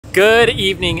Good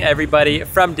evening, everybody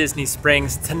from Disney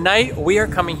Springs. Tonight we are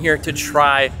coming here to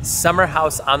try Summer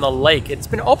House on the Lake. It's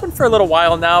been open for a little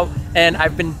while now, and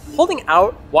I've been holding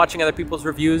out watching other people's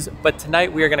reviews, but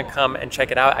tonight we are gonna come and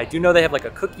check it out. I do know they have like a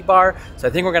cookie bar, so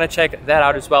I think we're gonna check that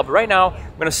out as well. But right now,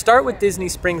 we're gonna start with Disney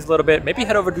Springs a little bit, maybe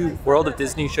head over to World of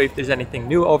Disney, show you if there's anything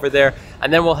new over there,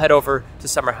 and then we'll head over to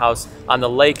Summer House on the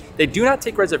Lake. They do not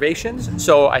take reservations,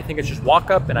 so I think it's just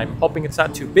walk up, and I'm hoping it's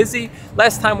not too busy.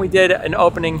 Last time we did an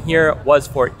opening here was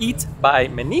for Eat by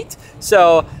Manit,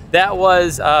 so that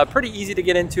was pretty easy to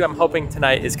get into. I'm hoping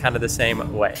tonight is kind of the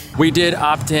same way. We did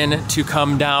opt in to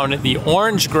come down the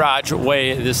Orange Garage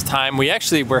way this time. We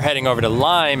actually were heading over to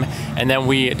Lime, and then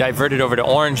we diverted over to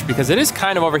Orange because it is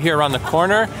kind of over here around the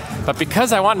corner. But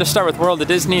because I wanted to start with World of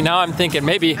Disney, now I'm thinking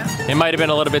maybe it might have been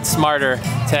a little bit smarter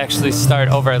to actually start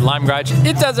over at Lime Garage.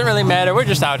 It doesn't really matter. We're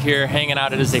just out here hanging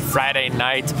out. It is a Friday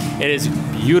night. It is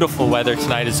beautiful weather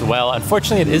tonight as well.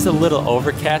 Unfortunately, it is a little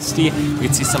overcasty. You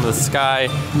can see some of the sky.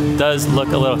 Does look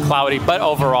a little cloudy, but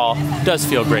overall does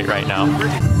feel great right now.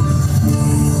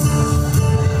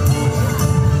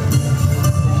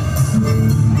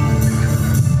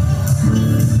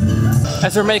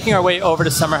 As we're making our way over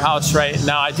to Summer House right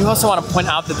now, I do also want to point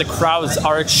out that the crowds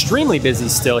are extremely busy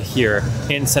still here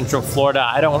in Central Florida.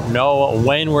 I don't know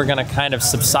when we're going to kind of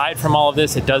subside from all of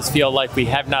this. It does feel like we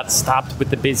have not stopped with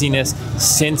the busyness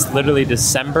since literally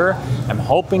December. I'm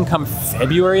hoping come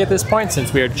February at this point,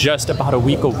 since we are just about a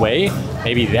week away,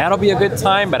 maybe that'll be a good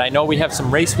time. But I know we have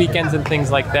some race weekends and things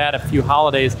like that, a few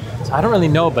holidays, so I don't really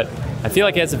know. But I feel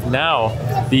like as of now,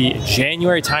 the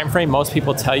January timeframe most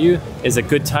people tell you is a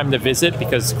good time to visit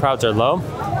because crowds are low.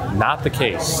 Not the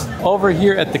case. Over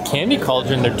here at the Candy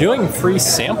Cauldron, they're doing free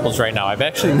samples right now. I've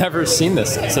actually never seen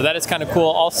this, so that is kind of cool.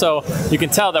 Also, you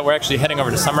can tell that we're actually heading over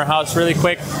to Summer House really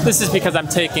quick. This is because I'm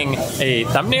taking a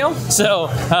thumbnail, so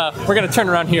we're gonna turn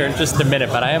around here in just a minute,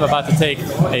 but I am about to take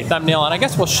a thumbnail, and I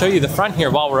guess we'll show you the front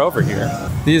here while we're over here.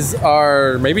 These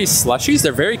are maybe slushies.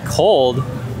 They're very cold.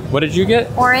 What did you get?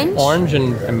 Orange. Orange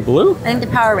and blue? I think the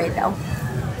Powerade though.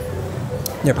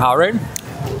 Your Powerade?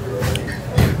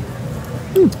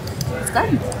 It's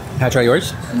good. Can I try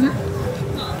yours?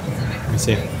 Let me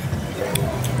see.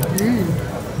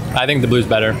 I think the blue's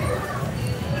better.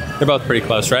 They're both pretty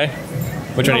close, right?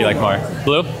 Which one do you like more?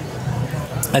 Blue?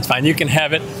 That's fine, you can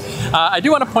have it. I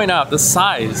do want to point out the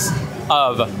size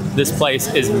of this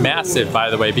place is massive, by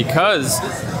the way, because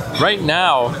right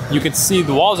now you can see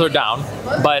the walls are down,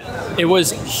 but it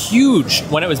was huge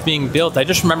when it was being built. I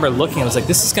just remember looking, I was like,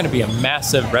 this is going to be a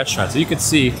massive restaurant. So you can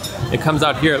see it comes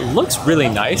out here. It looks really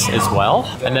nice as well.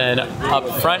 And then up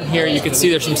front here, you can see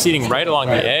there's some seating right along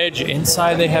the edge.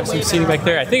 Inside they have some seating back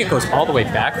there. I think it goes all the way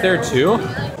back there too.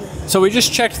 So we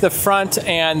just checked the front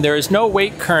and there is no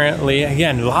wait currently.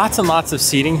 Again, lots and lots of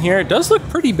seating here. It does look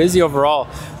pretty busy overall,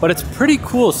 but it's pretty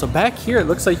cool. So back here, it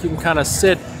looks like you can kind of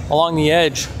sit along the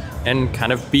edge and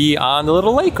kind of be on the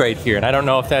little lake right here. And I don't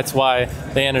know if that's why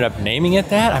they ended up naming it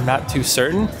that. I'm not too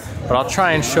certain, but I'll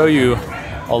try and show you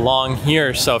along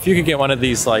here. So if you could get one of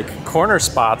these like corner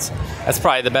spots, that's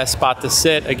probably the best spot to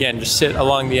sit. Again, just sit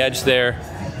along the edge there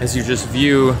as you just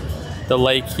view the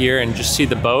lake here and just see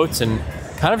the boats and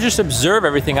kind of just observe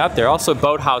everything out there. Also,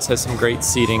 Boathouse has some great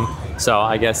seating, so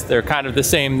I guess they're kind of the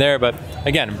same there. But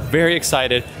again, very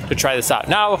excited to try this out.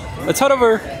 Now, let's head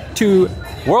over to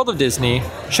World of Disney,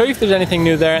 show you if there's anything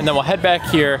new there, and then we'll head back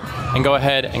here and go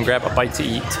ahead and grab a bite to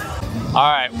eat.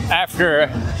 All right, after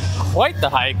quite the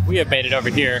hike, we have made it over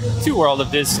here to World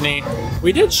of Disney.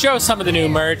 We did show some of the new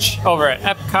merch over at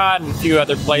Epcot and a few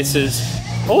other places.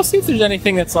 But we'll see if there's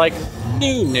anything that's like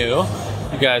new.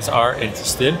 If you guys are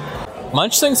interested.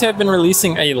 Munchlings have been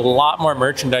releasing a lot more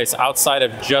merchandise outside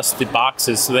of just the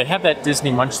boxes. So they have that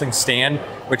Disney Munchling stand,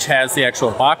 which has the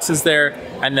actual boxes there,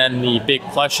 and then the big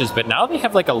plushes. But now they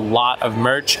have like a lot of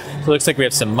merch. So it looks like we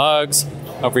have some mugs.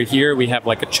 Over here, we have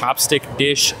like a chopstick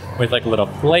dish with like a little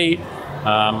plate.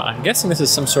 I'm guessing this is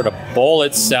some sort of bowl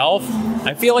itself.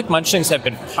 I feel like Munchlings have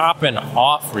been popping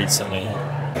off recently.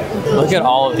 Look at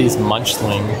all of these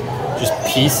Munchling just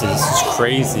pieces. It's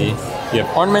crazy. You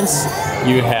have ornaments,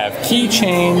 you have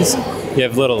keychains, you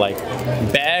have little like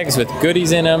bags with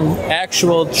goodies in them,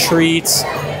 actual treats,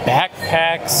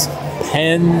 backpacks,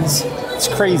 pens. It's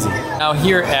crazy. Now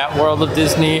here at World of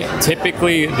Disney,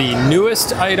 typically the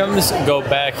newest items go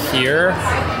back here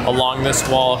along this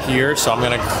wall here. So I'm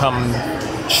gonna come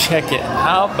check it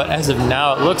out, but as of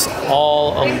now, it looks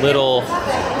all a little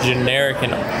generic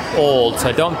and old, so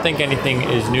I don't think anything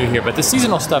is new here, but the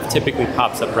seasonal stuff typically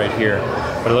pops up right here.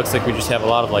 But it looks like we just have a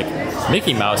lot of like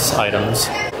Mickey Mouse items.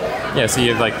 Yeah, so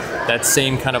you have like that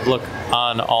same kind of look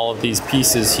on all of these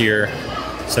pieces here.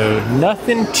 So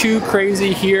nothing too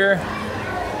crazy here.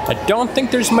 I don't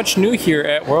think there's much new here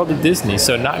at World of Disney,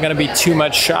 so not gonna be too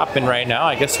much shopping right now.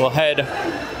 I guess we'll head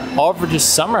over to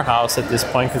Summer House at this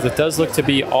point because it does look to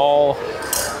be all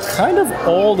kind of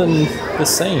old and the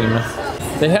same.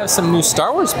 They have some new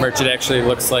Star Wars merch, it actually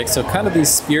looks like. So kind of these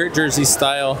Spirit jersey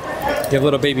style. You have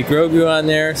little baby Grogu on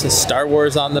there. It says Star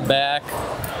Wars on the back.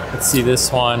 Let's see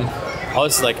this one. Oh,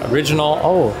 this is like original.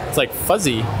 Oh, it's like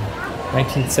fuzzy.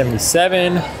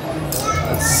 1977.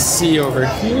 Let's see over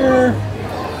here.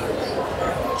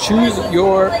 Choose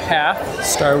your path.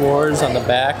 Star Wars on the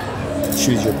back.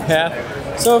 Choose your path.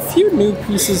 So a few new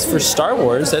pieces for Star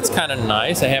Wars. That's kind of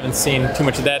nice. I haven't seen too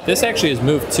much of that. This actually has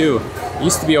moved too. It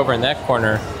used to be over in that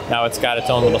corner. Now it's got its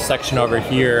own little section over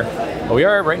here. But we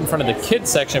are right in front of the kids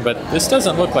section, but this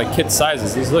doesn't look like kid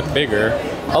sizes. These look bigger.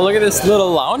 Oh, look at this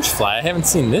little Loungefly. I haven't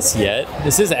seen this yet.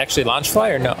 This is actually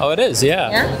Loungefly or no? Oh, it is,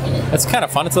 yeah. That's kind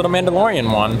of fun. It's a little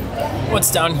Mandalorian one.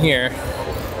 What's down here?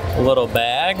 A little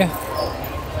bag.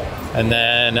 And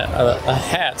then a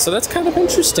hat. So that's kind of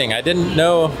interesting. I didn't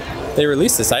know they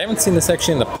released this. I haven't seen this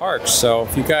actually in the parks. So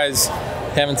if you guys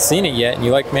haven't seen it yet and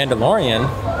you like Mandalorian,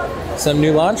 some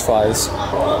new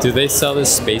Loungeflies. Do they sell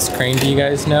this space crane, do you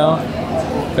guys know?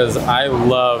 Because I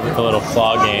love the little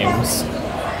claw games.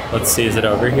 Let's see, is it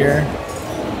over here?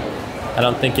 I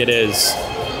don't think it is.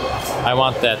 I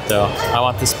want that though. I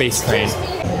want the space crane.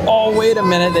 Oh, wait a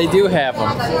minute, they do have them.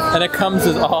 And it comes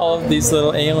with all of these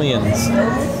little aliens.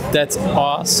 That's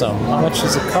awesome. How much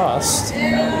does it cost?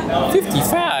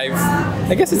 55?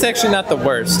 I guess it's actually not the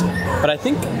worst. But I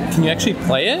think, can you actually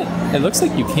play it? It looks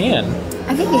like you can.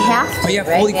 I think you have to. Oh yeah,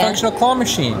 right? fully functional claw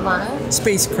machine. What?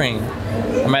 Space crane.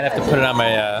 I might have to put it on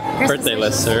my birthday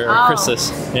list or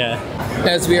Christmas. Yeah.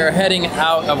 As we are heading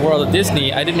out of World of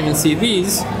Disney, I didn't even see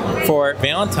these for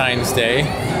Valentine's Day.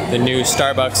 The new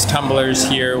Starbucks tumblers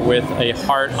here with a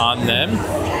heart on them.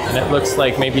 And it looks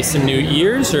like maybe some new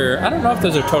ears, or I don't know if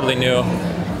those are totally new.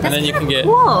 And then you can get,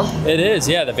 cool. It is,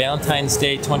 yeah, the Valentine's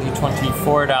Day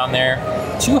 2024 down there.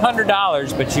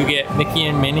 $200, but you get Mickey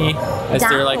and Minnie as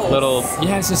their like little,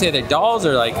 yeah, I was gonna say they're dolls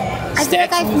or like statues. I feel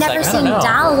like I've never seen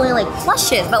dolls, only like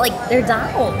plushes, but like they're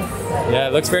dolls. Yeah,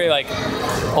 it looks very like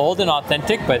old and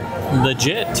authentic, but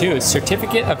legit too.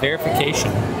 Certificate of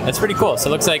verification. That's pretty cool. So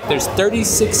it looks like there's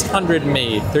 3,600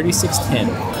 made, 3,610.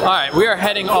 All right, we are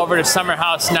heading over to Summer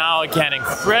House now. Again,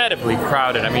 incredibly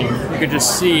crowded. I mean, you could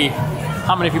just see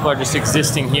how many people are just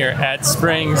existing here at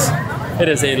Springs. It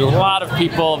is a lot of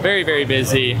people, very, very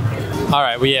busy. All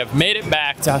right, we have made it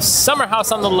back to Summer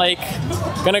House on the Lake.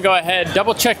 Gonna go ahead,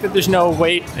 double check that there's no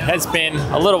wait. It has been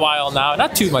a little while now,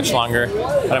 not too much longer,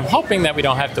 but I'm hoping that we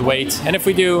don't have to wait. And if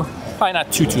we do, probably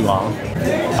not too long.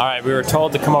 All right, we were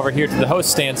told to come over here to the host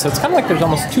stand. So it's kind of like there's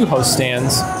almost two host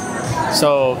stands.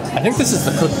 So I think this is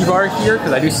the cookie bar here,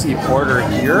 because I do see order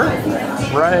here,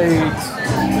 right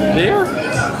there.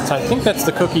 So I think that's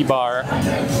the cookie bar,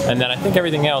 and then I think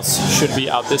everything else should be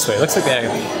out this way. It looks like they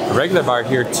have a regular bar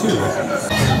here too.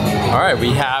 All right,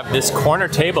 we have this corner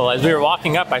table. As we were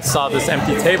walking up, I saw this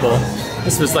empty table.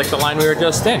 This was like the line we were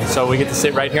just in. So we get to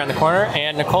sit right here on the corner,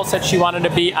 and Nicole said she wanted to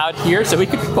be out here so we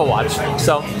could people watch.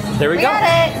 So there we go.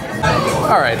 Got it.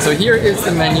 All right, so here is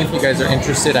the menu if you guys are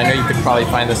interested. I know you could probably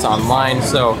find this online,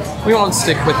 so we won't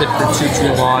stick with it for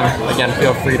too long. Again,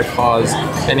 feel free to pause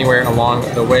anywhere along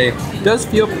the way. It does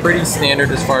feel pretty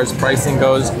standard as far as pricing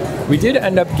goes. We did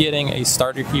end up getting a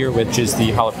starter here, which is the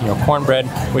jalapeno cornbread,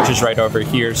 which is right over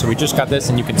here. So we just got this,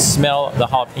 and you can smell the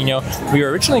jalapeno. We were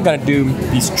originally going to do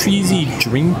these cheesy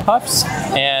dream puffs,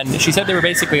 and she said they were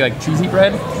basically like cheesy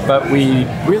bread, but we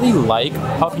really like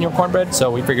jalapeno cornbread, so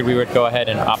we figured we would go ahead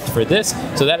and opt for this.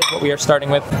 So that is what we are starting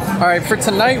with. All right, for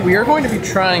tonight, we are going to be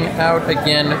trying out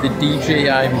again the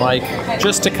DJI mic,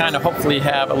 just to kind of hopefully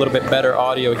have a little bit better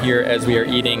audio here as we are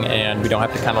eating, and we don't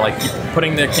have to kind of like keep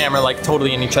putting the camera like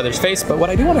totally in each other's face. But what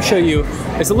I do want to show you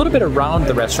is a little bit around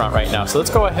the restaurant right now. So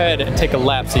let's go ahead and take a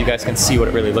lap so you guys can see what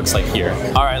it really looks like here.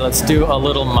 All right, let's do a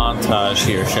little montage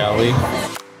here, shall we?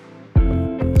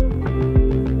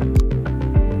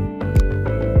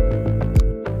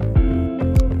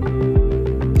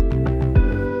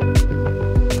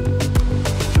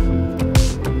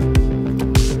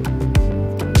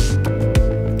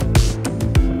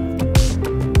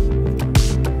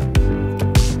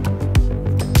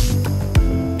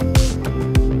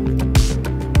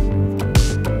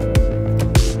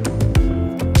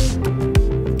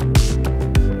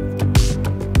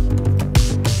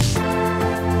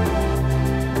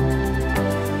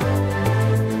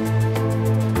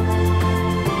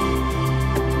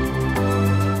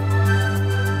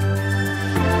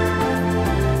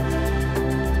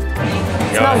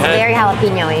 It smells very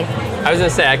jalapeno-y. I was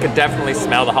gonna say, I could definitely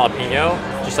smell the jalapeno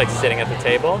just like sitting at the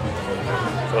table.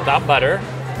 So without butter,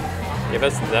 give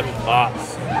us them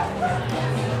thoughts.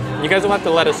 You guys will have to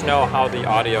let us know how the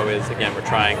audio is. Again, we're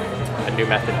trying a new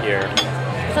method here.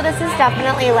 So this is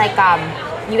definitely like,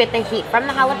 you get the heat from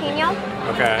the jalapeno.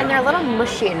 Okay. And they're a little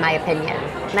mushy in my opinion.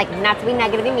 Like, not to be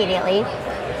negative immediately,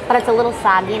 but it's a little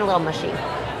soggy and a little mushy.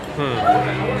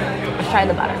 Let's try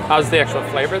the butter. How's the actual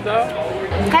flavor though?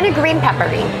 It's kind of green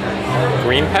peppery.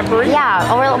 Green peppery?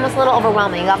 Yeah, or almost a little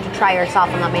overwhelming. You'll have to try yourself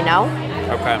and let me know.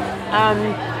 Okay.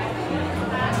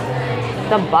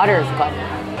 The butter's good.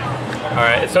 All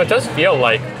right, so it does feel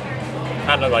like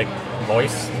kind of like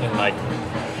moist and like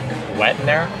wet in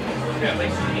there.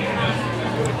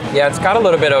 Yeah, it's got a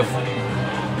little bit of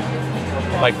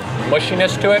like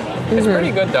mushiness to it. It's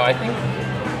pretty good though, I think.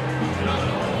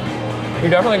 You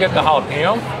definitely get the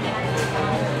jalapeno.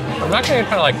 I'm not gonna get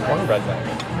kind of like cornbread though.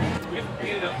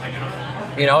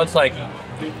 You know, it's like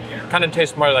kind of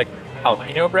tastes more like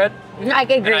jalapeno bread. I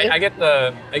can agree. I get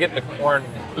the corn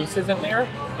pieces in there.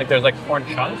 Like there's like corn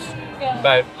chunks,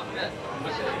 but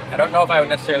I don't know if I would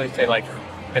necessarily say like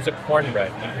it's a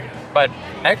cornbread. But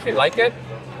I actually like it,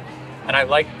 and I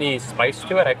like the spice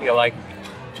to it. I feel like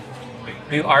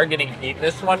you are getting heat in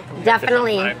this one.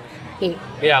 Definitely heat.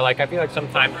 Yeah, like I feel like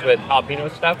sometimes with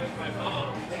jalapeno stuff,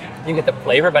 you get the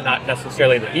flavor, but not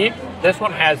necessarily the heat. This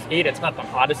one has heat. It's not the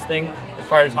hottest thing as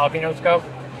far as jalapenos go,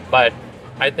 but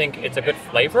I think it's a good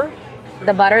flavor.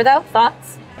 The butter though,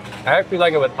 thoughts? I actually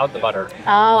like it without the butter.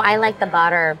 Oh, I like the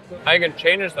butter. I think it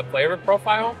changes the flavor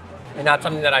profile, and not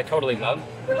something that I totally love.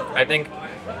 I think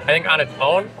on its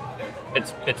own,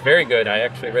 it's very good. I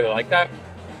actually really like that.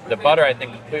 The butter, I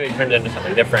think, completely turned into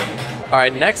something different. All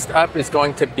right, next up is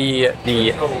going to be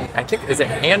the, I think, is it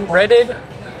hand-breaded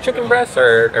chicken breast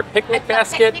or picnic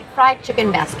basket? Picnic fried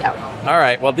chicken basket. All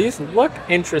right, well, these look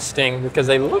interesting because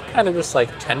they look kind of just like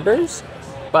tenders,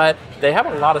 but they have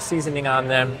a lot of seasoning on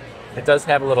them. It does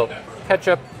have a little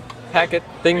ketchup packet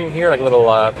thing here, like a little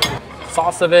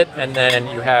sauce of it, and then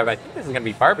you have, I think this is gonna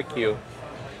be barbecue.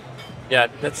 Yeah,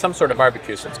 that's some sort of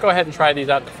barbecue. So let's go ahead and try these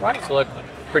out. The fries look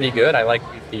pretty good. I like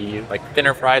the like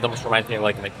thinner fries. Almost reminds me of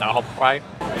like a McDonald's fry.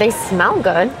 They smell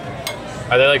good.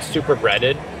 Are they like super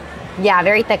breaded? Yeah,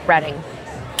 very thick breading,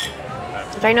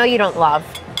 which I know you don't love.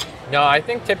 No, I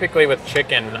think typically with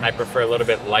chicken, I prefer a little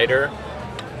bit lighter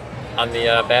on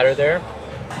the batter there.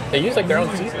 They use like their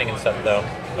own seasoning and stuff though.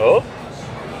 Oh,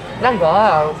 They're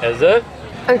good. is it?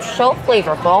 It's so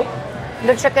flavorful.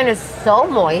 The chicken is so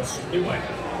moist.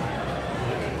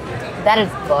 That is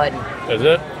good. Is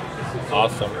it?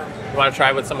 Awesome. You want to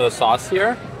try with some of the sauce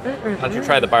here? Why don't you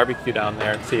try the barbecue down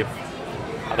there and see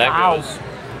how that goes?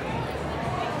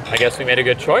 I guess we made a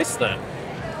good choice then.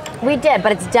 We did,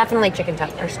 but it's definitely chicken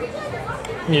tenders.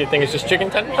 You think it's just chicken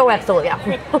tenders? Oh, absolutely,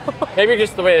 yeah. Maybe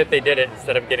just the way that they did it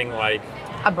instead of getting like...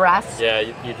 A breast? Yeah,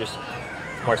 you just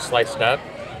more sliced up.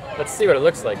 Let's see what it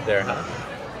looks like there, huh?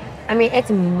 I mean, it's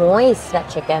moist, that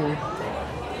chicken.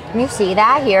 Can you see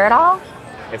that, hear it all?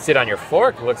 You can see it on your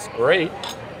fork. It looks great.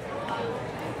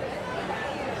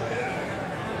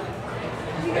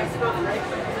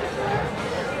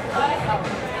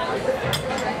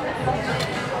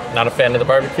 Not a fan of the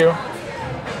barbecue?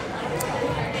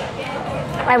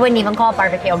 I wouldn't even call it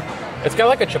barbecue. It's got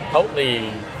like a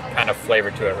chipotle kind of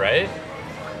flavor to it, right?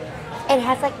 It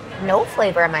has like no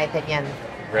flavor in my opinion.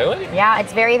 Really? Yeah,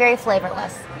 it's very, very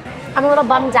flavorless. I'm a little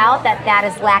bummed out that that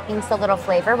is lacking so little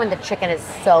flavor when the chicken is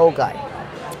so good.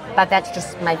 But that's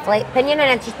just my opinion,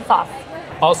 and it's just the sauce.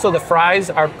 Also, the fries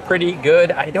are pretty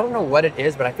good. I don't know what it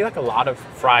is, but I feel like a lot of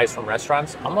fries from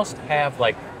restaurants almost have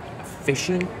like a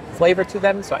fishy flavor to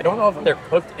them. So I don't know if they're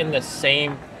cooked in the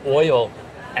same oil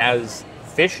as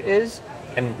fish is,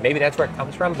 and maybe that's where it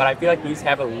comes from. But I feel like these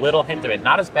have a little hint of it.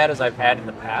 Not as bad as I've had in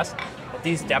the past, but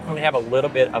these definitely have a little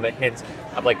bit of a hint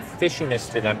of like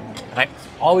fishiness to them. And I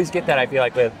always get that, I feel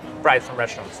like, with fries from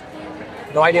restaurants.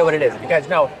 No idea what it is. If you guys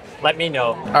know, let me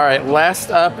know. All right,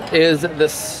 last up is the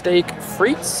steak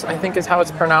frites, I think is how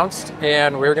it's pronounced.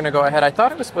 And we're gonna go ahead. I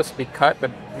thought it was supposed to be cut,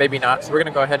 but maybe not. So we're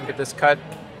gonna go ahead and get this cut.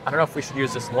 I don't know if we should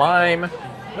use this lime.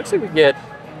 Looks like we get,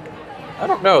 I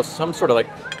don't know, some sort of like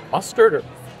mustard or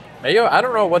mayo. I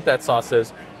don't know what that sauce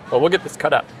is, but we'll get this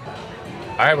cut up.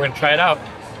 All right, we're gonna try it out.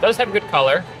 It does have good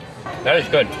color. That is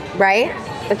good. Right?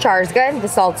 The char's good, the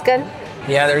salt's good.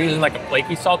 Yeah, they're using like a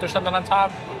flaky salt or something on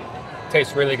top.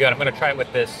 Tastes really good. I'm gonna try it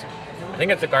with this. I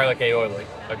think it's a garlic aioli.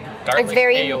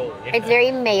 It's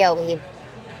very mayo-y.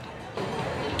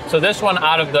 So this one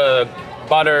out of the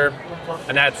butter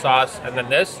and that sauce, and then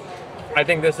this, I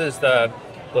think this is the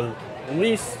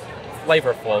least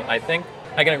flavorful. I think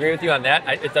I can agree with you on that.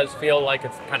 It does feel like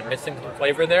it's kind of missing some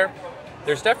flavor there.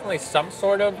 There's definitely some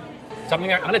sort of something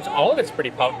there. On its own, it's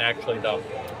pretty potent actually though.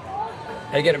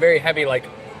 I get a very heavy like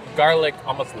garlic,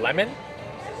 almost lemon.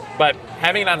 But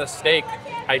having it on the steak,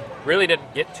 I really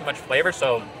didn't get too much flavor.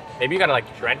 So maybe you gotta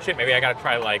like drench it. Maybe I gotta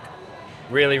try like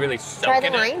really soak Try the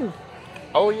in it. lime.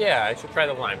 Oh yeah, I should try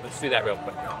the lime. Let's do that real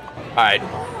quick. All right,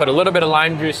 put a little bit of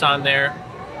lime juice on there.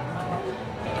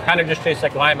 Kind of just tastes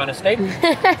like lime on a steak.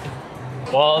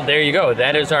 Well, there you go.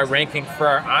 That is our ranking for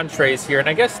our entrees here. And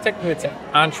I guess technically it's an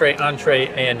entree,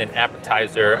 and an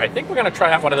appetizer. I think we're gonna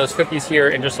try out one of those cookies here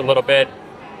in just a little bit.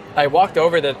 I walked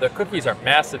over, the cookies are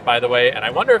massive, by the way, and I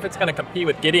wonder if it's gonna compete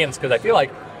with Gideon's, because I feel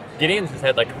like Gideon's has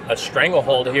had like a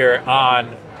stranglehold here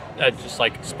on just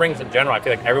like Springs in general. I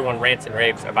feel like everyone rants and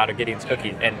raves about a Gideon's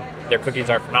cookie, and their cookies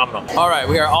are phenomenal. All right,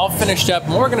 we are all finished up.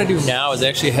 And what we're gonna do now is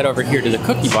actually head over here to the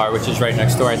cookie bar, which is right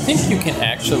next door. I think you can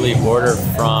actually order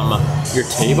from your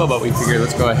table, but we figured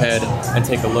let's go ahead and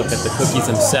take a look at the cookies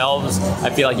themselves. I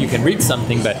feel like you can read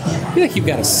something, but I feel like you've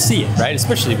got to see it, right?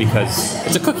 Especially because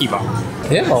it's a cookie bar.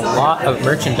 They have a lot of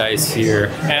merchandise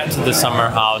here at the Summer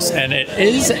House, and it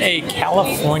is a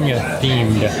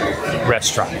California-themed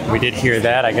restaurant. We did hear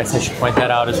that. I guess I should point that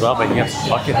out as well, but you have some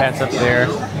bucket hats up there.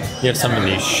 You have some of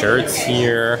these shirts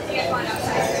here.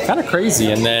 Kind of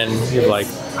crazy. And then you have like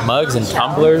mugs and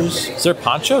tumblers. Is there a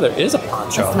poncho? There is a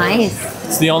poncho. It's nice.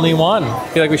 It's the only one. I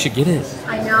feel like we should get it.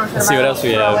 I know. Let's see what else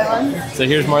we have. So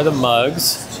here's more of the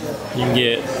mugs. You can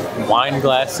get wine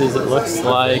glasses, it looks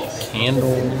like,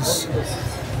 candles,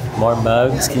 more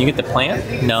mugs. Can you get the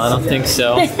plant? No, I don't think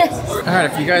so. All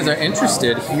right, if you guys are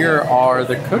interested, here are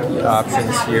the cookie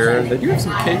options here. They do have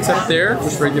some cakes up there,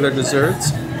 just regular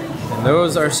desserts. And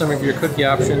those are some of your cookie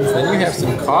options. Then you have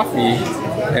some coffee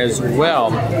as well.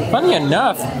 Funny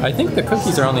enough, I think the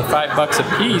cookies are only $5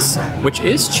 a piece, which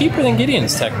is cheaper than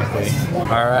Gideon's technically.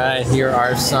 All right, here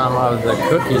are some of the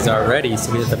cookies already.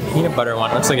 So we have the peanut butter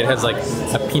one. Looks like it has like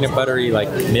a peanut buttery like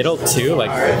middle too,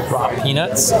 like raw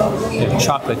peanuts. We have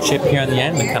chocolate chip here on the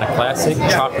end, the kind of classic.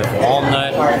 Chocolate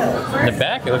walnut. In the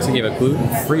back, it looks like you have a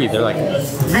gluten-free. They're like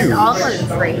huge. And all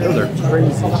gluten-free. Those are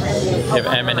crazy. You have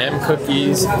M&M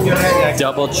cookies,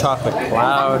 double chocolate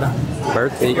cloud,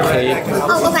 birthday cake.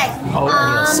 Oh, okay.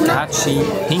 Oatmeal scotchy,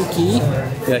 pinky. I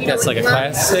feel like that's like a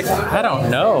classic. I don't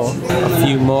know. A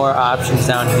few more options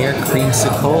down here.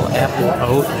 Creamsicle, apple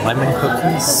oat, lemon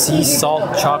cookies, sea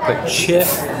salt chocolate chip.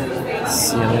 Let's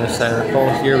see on the other side of the bowl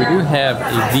here. We do have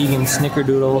a vegan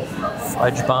snickerdoodle,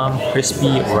 fudge bomb,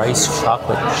 crispy rice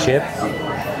chocolate chip.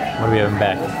 What do we have in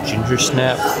back? Ginger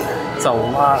snap. It's a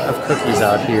lot of cookies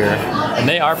out here, and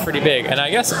they are pretty big. And I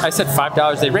guess I said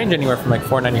 $5. They range anywhere from like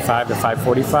 $4.95 to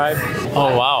 $5.45.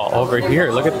 Oh wow, over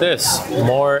here, look at this.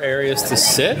 More areas to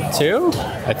sit too.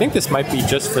 I think this might be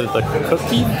just for the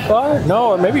cookie bar. No,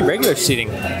 or maybe regular seating.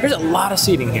 There's a lot of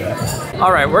seating here.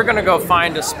 All right, we're gonna go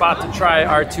find a spot to try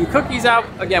our two cookies out.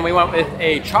 Again, we went with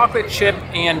a chocolate chip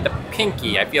and the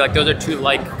pinky. I feel like those are two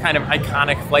like kind of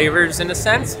iconic flavors in a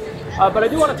sense. But I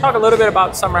do want to talk a little bit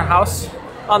about Summer House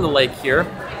on the lake here.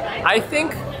 I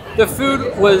think the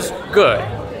food was good,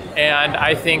 and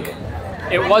I think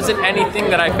it wasn't anything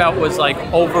that I felt was like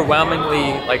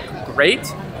overwhelmingly like great.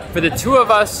 For the two of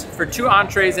us, for two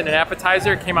entrees and an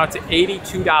appetizer, it came out to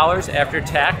 $82 after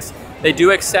tax. They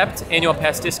do accept annual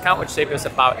pass discount, which saved us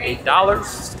about $8,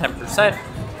 10%.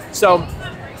 So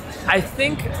I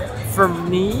think for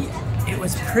me, it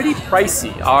was pretty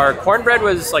pricey. Our cornbread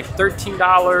was like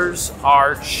 $13.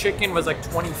 Our chicken was like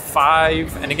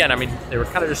 $25. And again, I mean, they were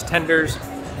kind of just tenders.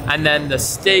 And then the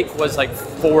steak was like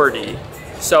 $40.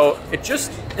 So it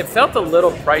felt a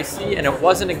little pricey, and it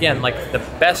wasn't, again, like the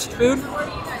best food.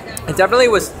 It definitely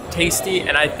was tasty,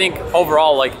 and I think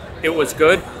overall, like, it was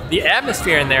good. The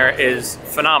atmosphere in there is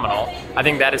phenomenal. I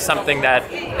think that is something that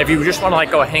if you just want to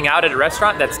like go hang out at a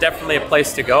restaurant, that's definitely a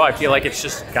place to go. I feel like it's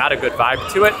just got a good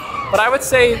vibe to it. But I would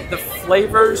say the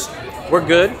flavors were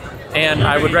good, and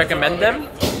I would recommend them.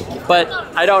 But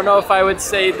I don't know if I would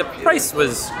say the price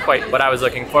was quite what I was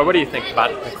looking for. What do you think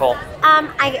about it, Nicole?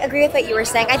 I agree with what you were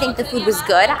saying. I think the food was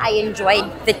good. I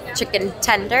enjoyed the chicken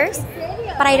tenders,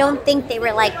 but I don't think they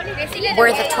were like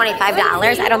worth of $25.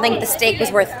 I don't think the steak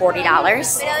was worth $40.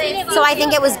 So I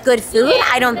think it was good food.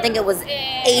 I don't think it was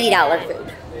 $80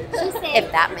 food,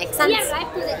 if that makes sense.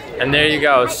 And there you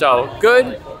go. So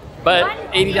good, but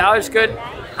 $80 good?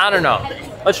 I don't know.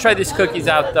 Let's try these cookies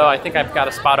out though. I think I've got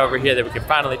a spot over here that we can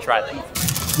finally try them.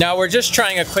 Now we're just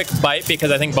trying a quick bite because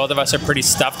I think both of us are pretty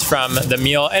stuffed from the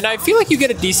meal. And I feel like you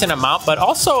get a decent amount, but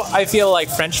also I feel like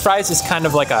French fries is kind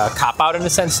of like a cop-out in a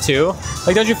sense too.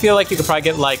 Like, don't you feel like you could probably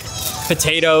get like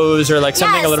potatoes or like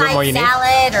something a little bit more unique?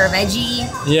 Salad or veggie.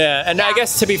 Yeah, and I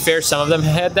guess to be fair, some of them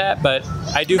had that, but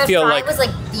I do feel like... it was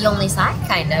like the only side,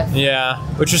 kind of. Yeah,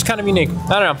 which was kind of unique.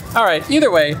 I don't know. All right,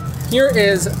 either way, here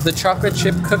is the chocolate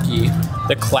chip cookie,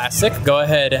 the classic. Go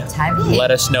ahead,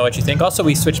 let us know what you think. Also,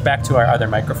 we switched back to our other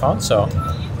microphone, so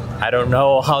I don't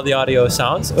know how the audio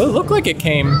sounds. Oh, it looked like it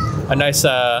came a nice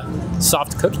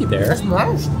soft cookie there. That's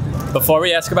nice. Before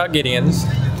we ask about Gideon's,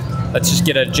 let's just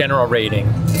get a general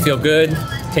rating. Feel good,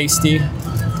 tasty.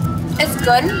 It's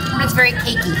good, but it's very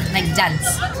cakey, like dense.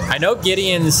 I know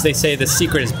Gideon's, they say the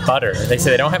secret is butter. They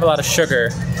say they don't have a lot of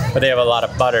sugar, but they have a lot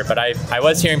of butter. But I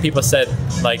was hearing people said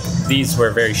like these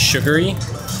were very sugary.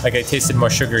 Like they tasted more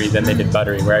sugary than they did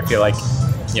buttery, where I feel like,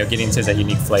 you know, Gideon's has a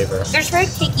unique flavor. They're very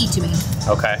cakey to me.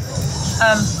 Okay.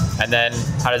 And then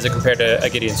how does it compare to a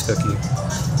Gideon's cookie?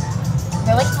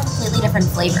 They're like completely different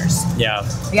flavors. Yeah.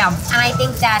 Yeah, and I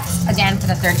think that's, again, for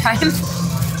the third time,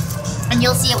 and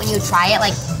you'll see it when you try it,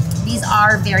 like, these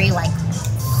are very, like,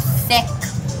 thick,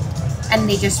 and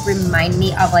they just remind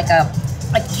me of, like, a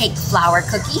cake flour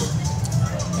cookie.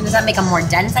 And does that make them more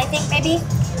dense, I think, maybe?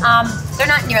 They're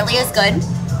not nearly as good,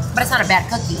 but it's not a bad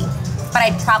cookie. But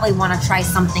I'd probably want to try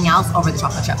something else over the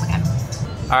chocolate chip again.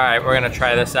 All right, we're gonna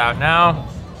try this out now.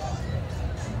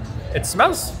 It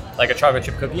smells like a chocolate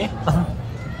chip cookie.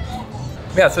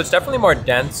 Yeah, so it's definitely more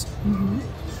dense.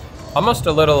 Almost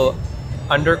a little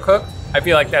undercooked. I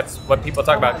feel like that's what people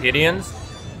talk about Gideon's,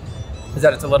 is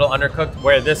that it's a little undercooked,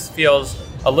 where this feels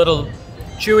a little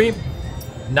chewy.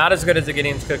 Not as good as a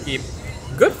Gideon's cookie.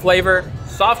 Good flavor,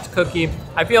 soft cookie.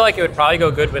 I feel like it would probably go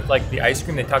good with like the ice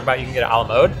cream they talk about you can get at a la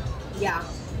mode. Yeah.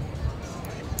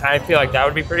 I feel like that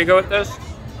would be pretty good with this.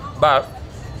 But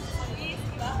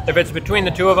if it's between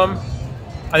the two of them,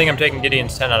 I think I'm taking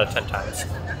Gideon's 10 out of 10 times.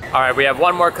 All right, we have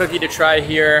one more cookie to try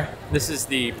here. This is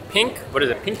the pink, what is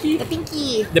it, Pinky? The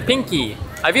Pinky. The Pinky.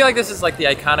 I feel like this is like the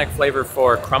iconic flavor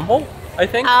for crumble, I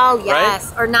think. Oh,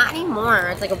 yes. Right? Or not anymore.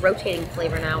 It's like a rotating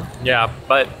flavor now. Yeah,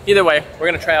 but either way, we're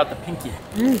gonna try out the Pinky.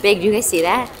 Big, do you guys see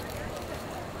that?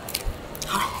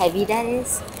 How heavy that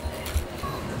is?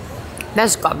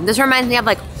 That's good. This reminds me of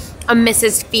like a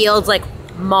Mrs. Fields like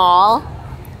mall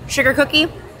sugar cookie.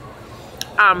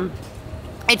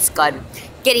 It's good.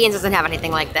 Gideon's doesn't have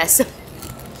anything like this.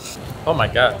 Oh my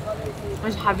God.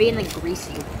 It's heavy and like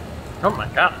greasy. Oh my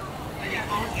God. Okay,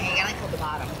 I like the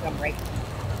bottom. It's gonna break.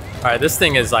 All right, this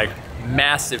thing is like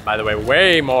massive, by the way.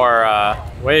 Way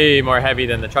more heavy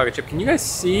than the chocolate chip. Can you guys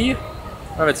see? I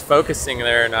don't know if it's focusing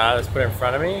there or not. Let's put it in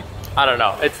front of me. I don't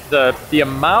know. It's the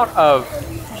amount of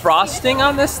frosting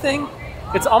on this thing.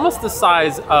 It's almost the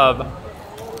size of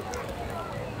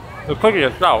the cookie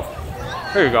itself.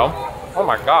 Here you go. Oh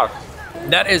my gosh.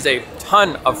 That is a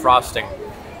ton of frosting.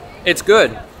 It's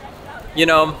good. You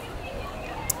know,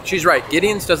 she's right.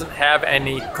 Gideon's doesn't have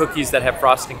any cookies that have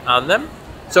frosting on them.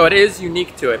 So it is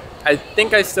unique to it. I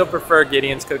think I still prefer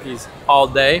Gideon's cookies all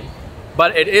day,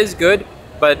 but it is good.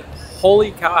 But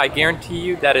holy cow, I guarantee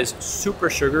you that is super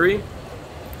sugary.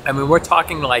 I mean, we're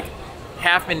talking like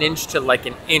half an inch to like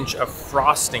an inch of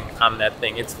frosting on that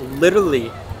thing. It's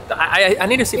literally, I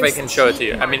need to see if I can show it to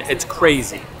you. I mean, it's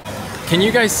crazy. Can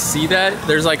you guys see that?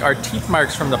 There's like our teeth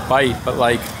marks from the bite, but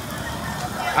like,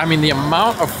 I mean, the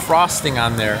amount of frosting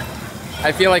on there,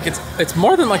 I feel like it's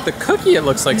more than like the cookie. It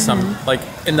looks like some, like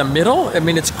in the middle. I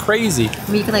mean, it's crazy. I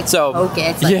mean, you can like poke it.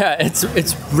 It's like, yeah,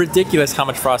 it's ridiculous how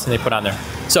much frosting they put on there.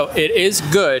 So it is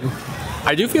good.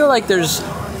 I do feel like there's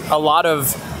a lot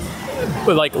of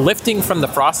like lifting from the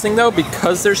frosting though,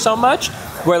 because there's so much,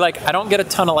 where like I don't get a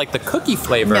ton of like the cookie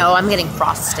flavor. No, I'm getting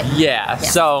frosting. Yeah,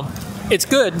 so it's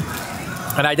good.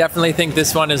 And I definitely think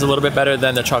this one is a little bit better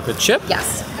than the chocolate chip.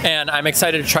 Yes. And I'm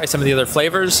excited to try some of the other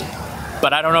flavors,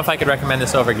 but I don't know if I could recommend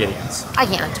this over Gideon's. I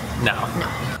can't. No. No.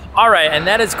 All right, and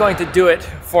that is going to do it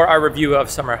for our review of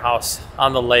Summer House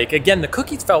on the Lake. Again, the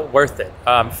cookies felt worth it.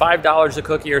 $5 a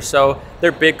cookie or so.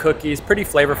 They're big cookies, pretty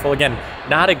flavorful. Again,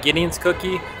 not a Gideon's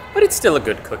cookie, but it's still a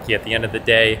good cookie at the end of the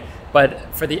day.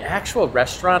 But for the actual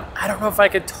restaurant, I don't know if I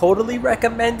could totally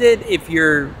recommend it if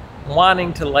you're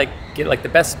wanting to like get like the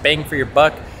best bang for your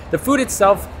buck. The food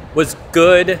itself was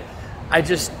good. I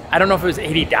don't know if it was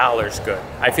 $80 good.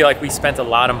 I feel like we spent a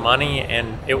lot of money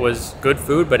and it was good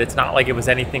food, but it's not like it was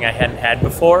anything I hadn't had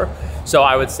before. So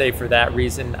I would say for that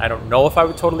reason, I don't know if I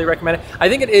would totally recommend it. I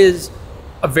think it is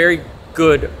a very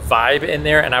good vibe in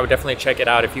there, and I would definitely check it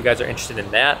out if you guys are interested in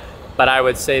that. But I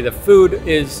would say the food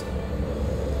is,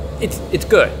 it's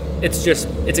good. it's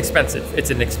expensive. It's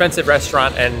an expensive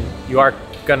restaurant, and you are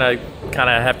gonna kind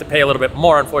of have to pay a little bit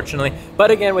more, unfortunately.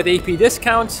 But again, with AP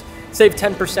discounts, save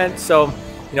 10%. So,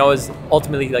 you know, it's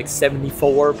ultimately like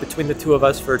 74 between the two of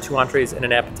us for 2 entrees and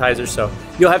an appetizer. So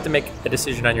you'll have to make a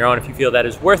decision on your own if you feel that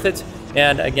is worth it.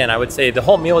 And again, I would say the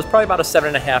whole meal is probably about a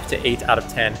 7.5 to 8 out of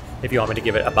 10 if you want me to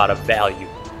give it about a value.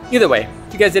 Either way,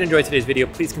 if you guys did enjoy today's video,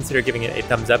 please consider giving it a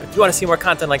thumbs up. If you want to see more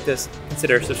content like this,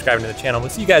 consider subscribing to the channel. We'll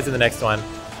see you guys in the next one.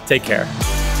 Take care.